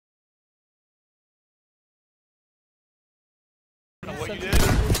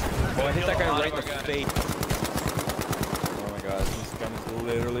sensitive. Oh, I hit that guy right in the face. Oh my gosh, this gun is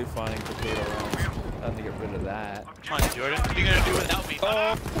literally finding potato rounds. I have to get rid of that. Come on, Jordan. What are you gonna do without me?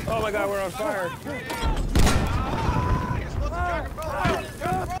 Oh my god, we're on fire.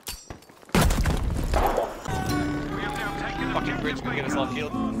 Fucking bridge gonna get us all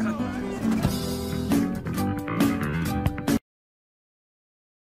killed.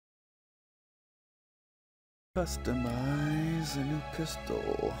 Customize a new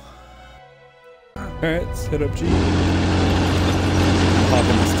pistol. Alright, let's hit up G. Hop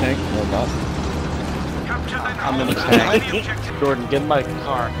in this tank. No, not. I'm in the tank. Jordan, get in my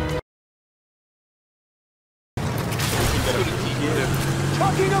car.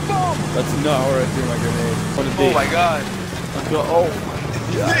 Fucking a bomb! That's not where I threw my grenade. What is Oh my god. Let's go. Oh.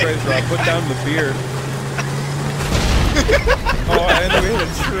 Yeah, praise God. Put down the beer. Oh, and we hit a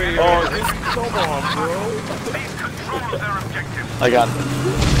tree. Oh, this is come on, bro. I got it. I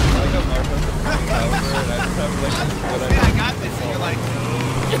got Mark on the phone over, and I just have like what I got this, and you're like,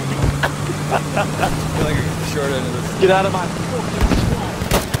 I feel like I get the short end of this. Get out of my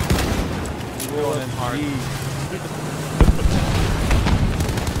Rolling hard.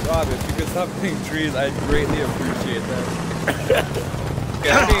 Rob, if you could stop hitting trees, I'd greatly appreciate that.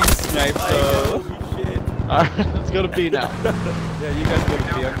 Yeah, I'm being sniped, so. Alright, let's go to B now. Yeah, you guys go to B.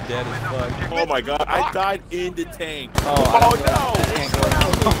 I'm dead as fuck. Oh my god, I died in the tank. Oh no!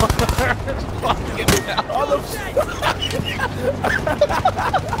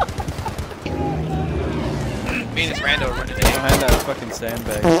 me and this rando are running in. Behind that fucking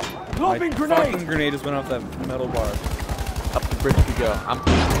sandbag. My grenade! fucking grenade just went off that metal bar. Up the bridge we go. I'm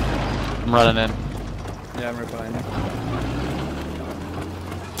running in. Yeah, I'm right behind you.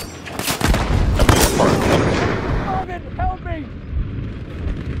 Help me!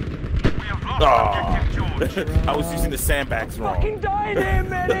 Oh. I was using the sandbags wrong. Fucking die there,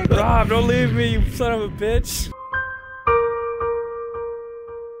 medic! Rob, don't leave me, you son of a bitch.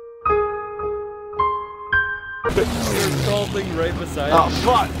 There's something right beside Oh you.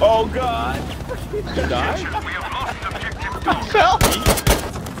 fuck! Oh god! You died? I fell!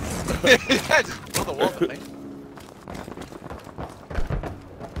 Yeah, just pull the wall thing.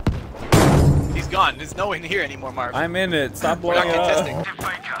 He's gone. There's no one here anymore, Mark. I'm in it. Stop We're blowing not it up.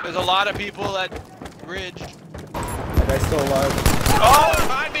 contesting. There's a lot of people at bridge. That guy's still alive. Oh,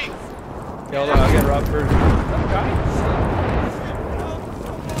 behind me! Okay, hold on, I'll get Rob first.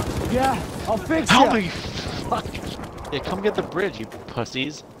 Yeah, I'll fix Help ya. me! Fuck! Yeah, come get the bridge, you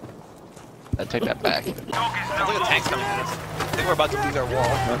pussies. I take that back. Sounds like a tank's coming at us. I think we're about to lose our wall.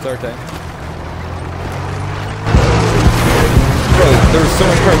 That's our tank. Bro, there was so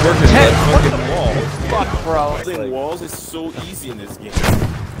much hard work in that fucking wall. Fuck, bro. Building walls is so easy in this game.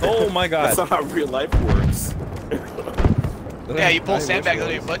 Oh my god. That's not how real life works. Yeah, you pull sandbags out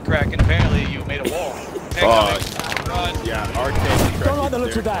of your butt crack, and apparently you made a wall. Tank coming. Run. Yeah, our tank. Don't like the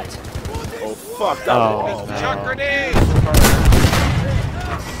looks of that. Oh fuck! That Oh, was Chuck no. grenades!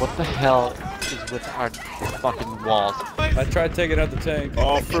 What the hell is with our fucking walls? I tried taking out the tank.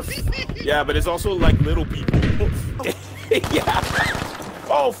 Oh, yeah, but it's also like little people. Yeah.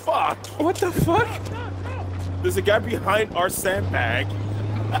 Oh fuck! What the fuck? There's a guy behind our sandbag.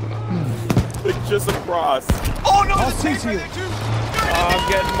 Like just across. Oh no! I'll there's a see tank to right you. there too! Oh, I'm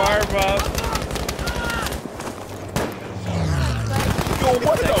getting Marv up. Yo,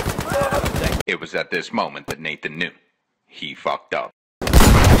 what the fuck? It was at this moment that Nathan knew. He fucked up.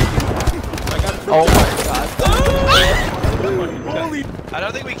 Oh my god. Holy! I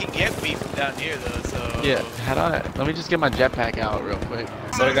don't think we can get beef from down here though, so... Yeah, how do I... Let me just get my jetpack out real quick.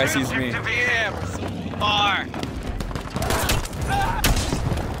 So the guy sees me. Yeah, we're so far!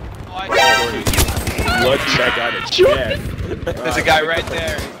 Oh, I Lucky that got it. Yeah. There's a guy right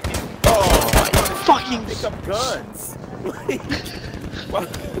there. Oh, Fucking... pick up guns.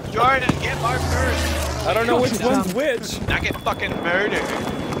 Jordan, get Mark first! I don't know which one's which. Not get fucking murdered,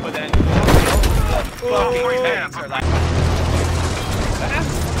 but then... fucking tanks are like...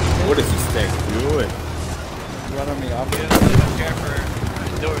 What is this thing doing? Run on me off. We don't care for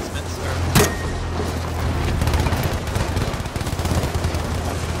endorsements or...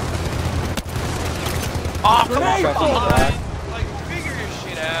 Oh, come on, Grenade! behind! Like, figure your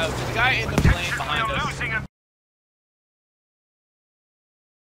shit out. There's a guy in the plane behind us.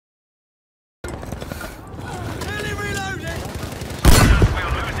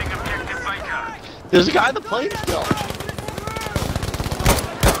 There's a guy in the plane still.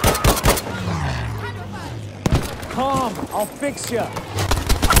 Calm, I'll fix ya.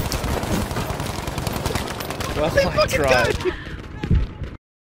 Well, I tried.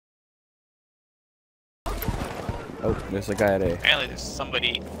 Oh, there's a guy at A. Apparently there's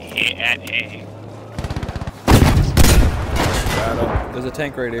somebody at A. There's a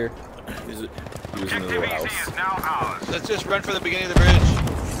tank right here. He was in the little house. Let's just run for the beginning of the bridge.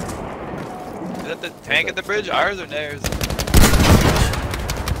 Is that the tank at the bridge? Ours or theirs?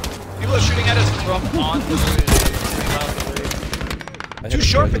 People are shooting at us from on the bridge. Too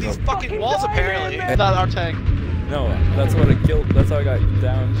short for these fucking walls, apparently. Not our tank. No, that's what it killed. That's how I got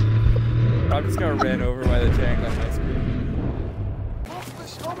down. I'm just gonna ran over by the tank on my screen.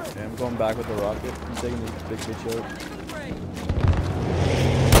 Okay, I'm going back with the rocket. I'm taking this big bitch out.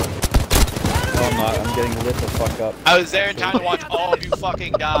 No, I'm not. I'm getting lit the fuck up. I was there in time to watch all of you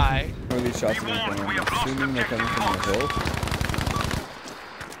fucking die. Where are these shots coming from? I'm assuming they're coming from the hill.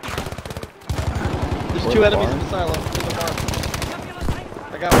 There's Or two the enemies barn. in the silo. In the barn.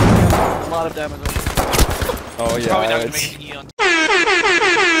 I got a lot of damage. Oh yeah. Probably not gonna it's- make an E on.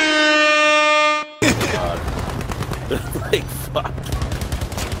 Like, fuck.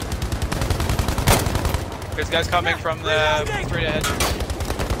 There's guys coming from the straight ahead.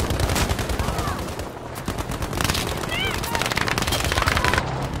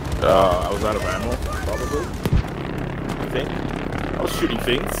 I was out of ammo, probably. I think. I was shooting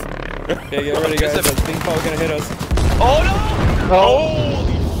things. Okay, get ready guys. That thing's probably gonna hit us. Oh no!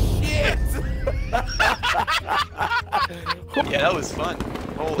 Holy shit! Yeah, that was fun.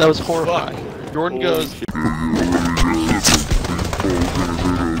 Holy That was fuck. horrifying. Jordan goes. They're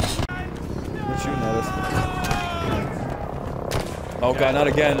shooting at us. Oh god, not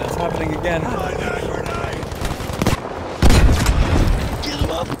again. It's happening again.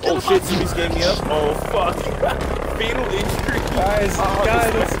 Oh shit, Zoomies gave me up. Oh fuck. Fatal injury. Guys, Oh,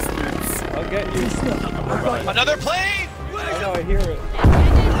 guys. this bastards. I'll get you. Another plane! Oh no, I hear it.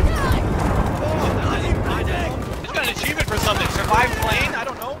 He's got an achievement for something. Survive plane? I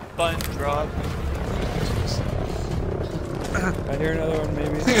don't know. Fun drug. I hear another one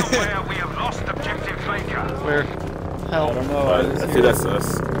maybe. Where? I Hell. don't know. I think that's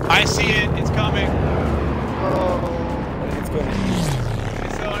us. I see it. It's coming. I think it's going.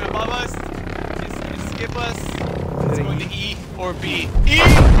 It's going above us. It's skip us. It's Hitting going to E. E or B. E!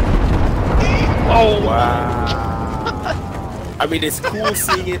 Oh wow. I mean, it's cool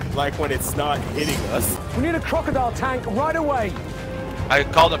seeing it like when it's not hitting us. We need a crocodile tank right away. I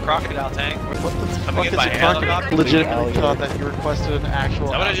called a crocodile tank. What the Coming fuck in is by a helicopter? crocodile? Legitimately Alligator. thought that you requested an actual.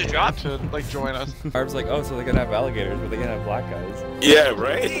 Is that what I just dropped? To like join us. Barb's like, oh, so they can have alligators, but they can't have black guys. Yeah,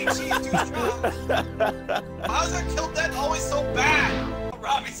 right? How's that kill dead always so bad?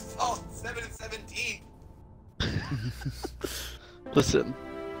 Robbie's fault. 7 and 17. Listen,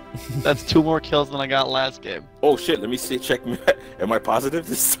 that's 2 more kills than I got last game. Oh shit, let me see, check me. Am I positive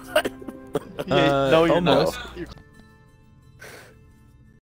this time? No, you're almost. not.